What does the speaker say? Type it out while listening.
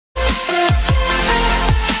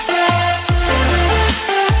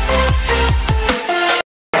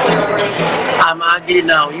ugly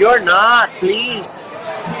now. You're not, please.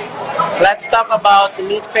 Let's talk about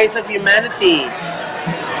Miss Face of Humanity.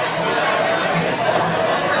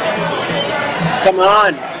 Come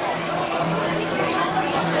on.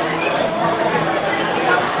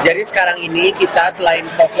 Jadi sekarang ini kita selain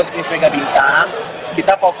fokus Miss Mega Bintang,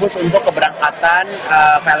 kita fokus untuk keberangkatan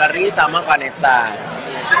Valerie sama Vanessa.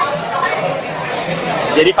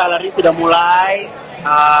 Jadi Valerie sudah mulai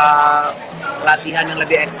latihan yang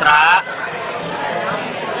lebih ekstra.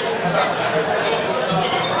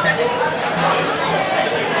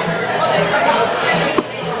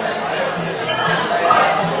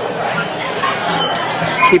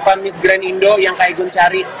 Tipe Miss Grand Indo yang Kak Igun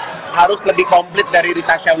cari harus lebih komplit dari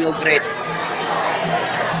Ritasha Wilgrade.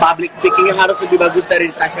 Public speakingnya harus lebih bagus dari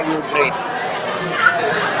Ritasha Wilgrade.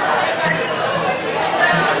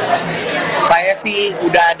 Saya sih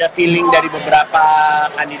udah ada feeling dari beberapa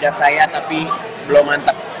kandidat saya, tapi belum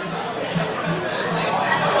mantap.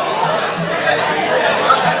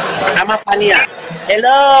 Nama Fania.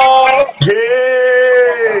 Hello.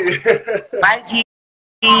 Hey. Hi G.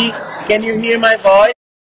 Can you hear my voice?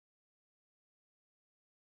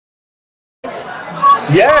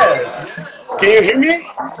 Yes. Can you hear me?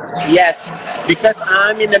 Yes, because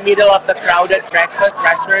I'm in the middle of the crowded breakfast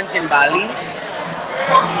restaurants in Bali.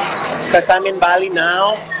 Because I'm in Bali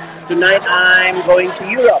now. Tonight I'm going to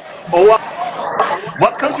Europe. Oh,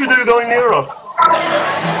 what country do you go in Europe?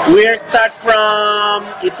 We start from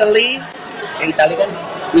Italy.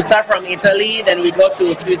 We start from Italy, then we go to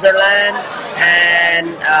Switzerland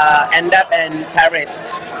and end up in Paris.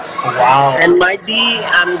 Wow. And might be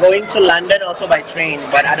I'm going to London also by train,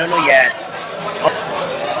 but I don't know yet.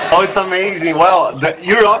 Oh, it's amazing. Well, the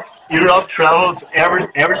Europe travels every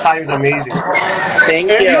time is amazing.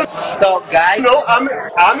 Thank you. So guys, you know,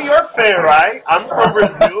 I'm your fan, right? I'm from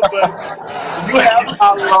Brazil, but you have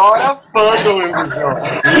a lot of fun though in Brazil.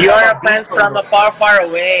 You're fans from afar, far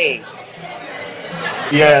away.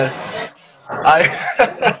 Yes.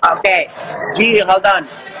 Okay, G, hold on.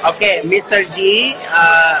 Okay, Mr. G,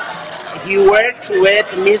 he works with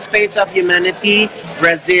Miss Face of Humanity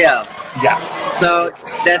Brazil. Yeah. So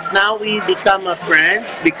that's now we become a friends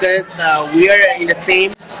because we are in the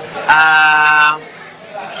same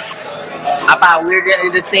we're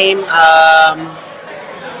in the same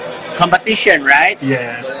competition, right?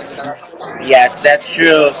 Yes. Yes, that's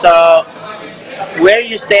true. So where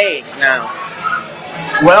you stay now?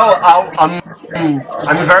 Well,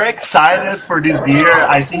 I'm very excited for this year.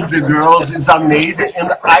 I think the girls is amazing,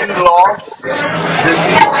 and I love the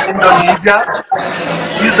Miss Indonesia.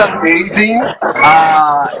 She's amazing,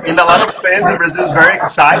 and a lot of fans in Brazil is very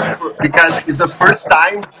excited because it's the first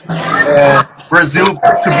time Brazil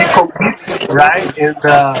to be compete right in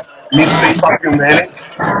the Miss Face of Humanity,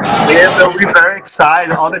 and we're very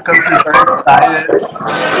excited. All the countries are very excited.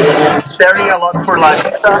 Sharing a lot for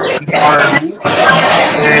Larissa, is our niece,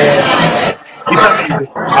 and it's amazing.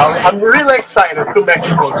 I'm really excited to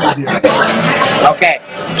Mexico this year. Okay,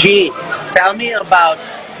 G, tell me about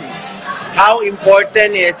how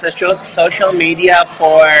important is social media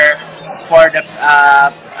for the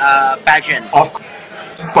pageant? Of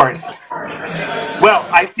course. Well,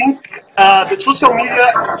 I think the social media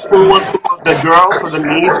for the girls, for the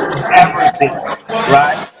means, is everything,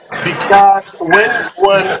 right? Because when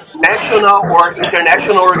one national or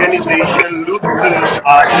international organization look to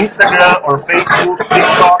Instagram or Facebook,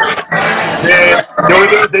 TikTok, the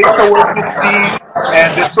organization wants to see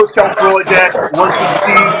the social project, want to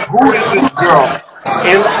see who is this girl.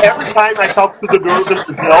 And every time I talk to the girls in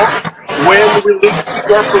Brazil, when we look at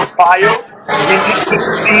your profile, we need to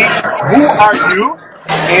see who are you,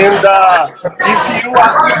 and if you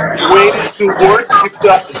are waiting to work with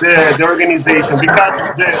the organization, because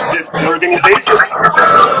the organization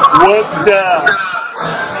wants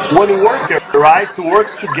one worker, right, to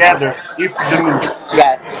work together. If the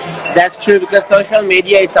Yes, that's true, because social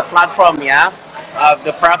media is a platform, yeah,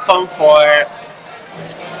 the platform for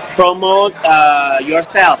promote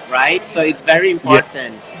yourself, right? So it's very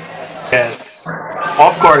important. Yes,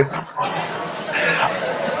 of course.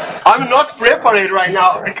 I'm not prepared right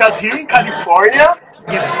now because here in California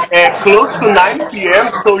it's close to 9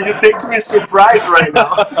 p.m. So you take me surprised right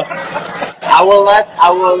now. I will let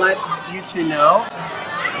you to know.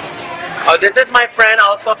 Oh, this is my friend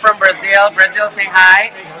also from Brazil. Brazil, say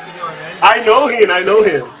hi. I know him. I know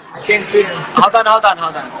him. Hold on.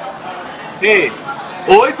 Ei,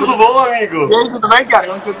 Oi, tudo bom, amigo? e aí, tudo bem, cara?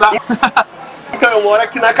 Como você tá? Então, eu moro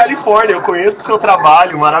aqui na Califórnia. Eu conheço o seu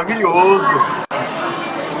trabalho, maravilhoso.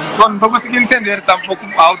 Só não tô conseguindo entender, tá um pouco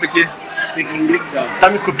alto aqui. Tá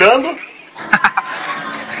me escutando?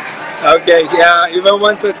 Okay, yeah, even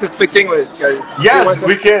wants us to speak English because Yes,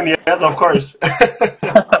 we can. Yes, of course.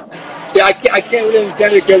 Yeah, I can't really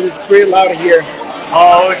understand it because it's pretty loud here.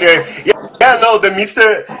 Oh, okay. Yeah, yeah, no, the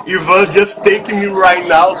Mr. Ivan just taking me right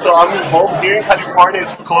now. So I'm home here in California.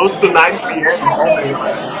 It's close to 9 p.m. home here.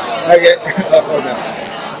 Okay, hold on.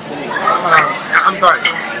 I'm sorry.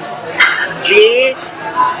 G,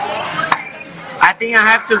 I think I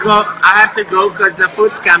have to go. I have to go because the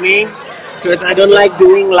food's coming. Because I don't like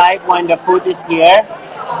doing live when the food is here.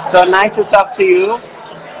 So nice to talk to you.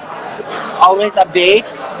 Always update.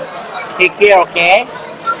 Take care, okay?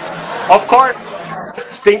 Of course.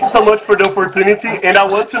 Thank you so much for the opportunity. And I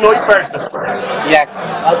want to know in person. Yes.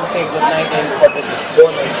 How to say good night in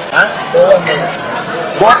Portuguese? Huh?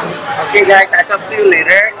 What? Okay guys, I talk to you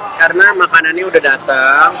later. Karena makanannya udah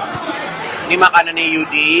datang. Ini makanannya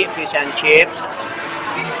Yudi, fish and chips.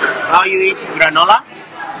 Oh, you eat granola?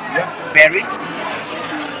 Berries?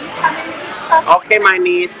 Okay, my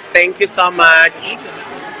niece. Thank you so much.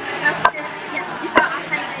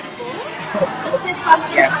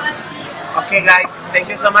 Yes. Okay, guys.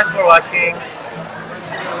 Thank you so much for watching.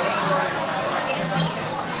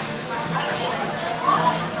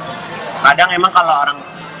 Kadang emang kalau orang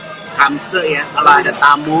kamse ya, kalau ada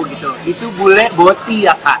tamu gitu, itu bule boti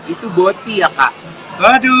ya kak, itu boti ya kak.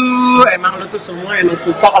 Aduh, emang lu tuh semua emang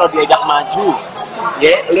susah kalau diajak maju.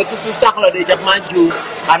 Ya, lu tuh susah kalau diajak maju,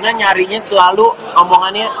 karena nyarinya selalu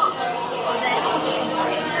omongannya.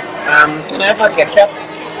 Can I have a ketchup?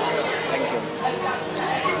 Thank you.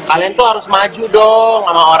 Kalian tuh harus maju dong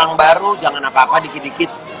sama orang baru, jangan apa-apa dikit-dikit.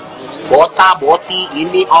 Bota, boti,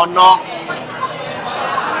 ini ono.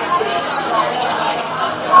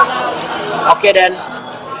 Oke, dan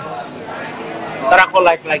ntar aku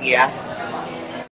live lagi ya.